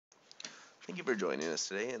Thank you for joining us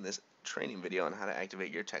today in this training video on how to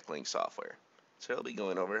activate your TEKLYNX software. So I'll be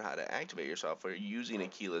going over how to activate your software using a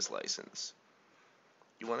keyless license.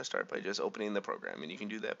 You want to start by just opening the program, and you can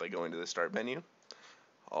do that by going to the Start menu,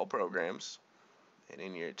 All Programs, and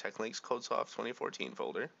in your TEKLYNX CodeSoft 2014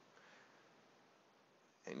 folder,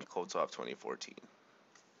 and CodeSoft 2014.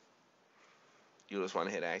 You'll just want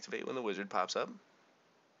to hit Activate when the wizard pops up,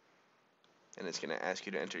 and it's going to ask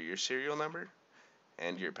you to enter your serial number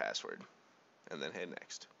and your password, and then hit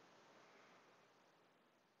Next.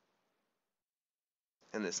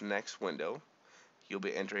 In this next window, you'll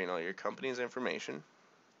be entering all your company's information.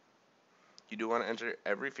 You do want to enter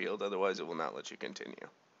every field, otherwise it will not let you continue.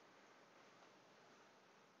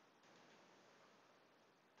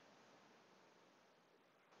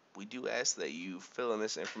 We do ask that you fill in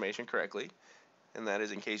this information correctly, and that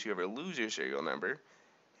is in case you ever lose your serial number.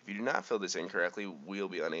 If you do not fill this in correctly, we'll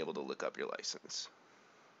be unable to look up your license.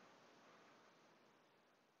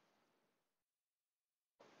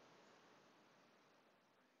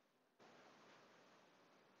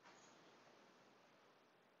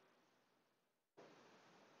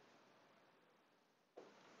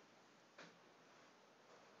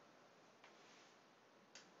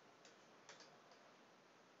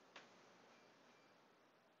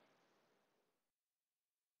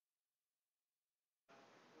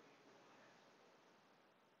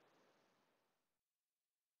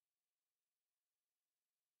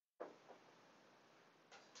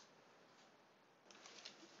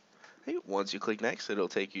 Once you click Next, it'll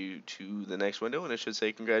take you to the next window, and it should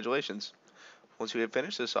say Congratulations. Once you have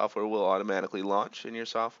finished, the software will automatically launch, and your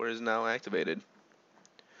software is now activated.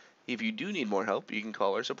 If you do need more help, you can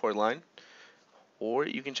call our support line, or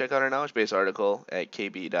you can check out our knowledge base article at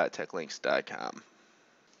kb.teklynx.com.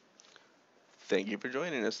 Thank you for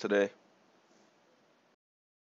joining us today.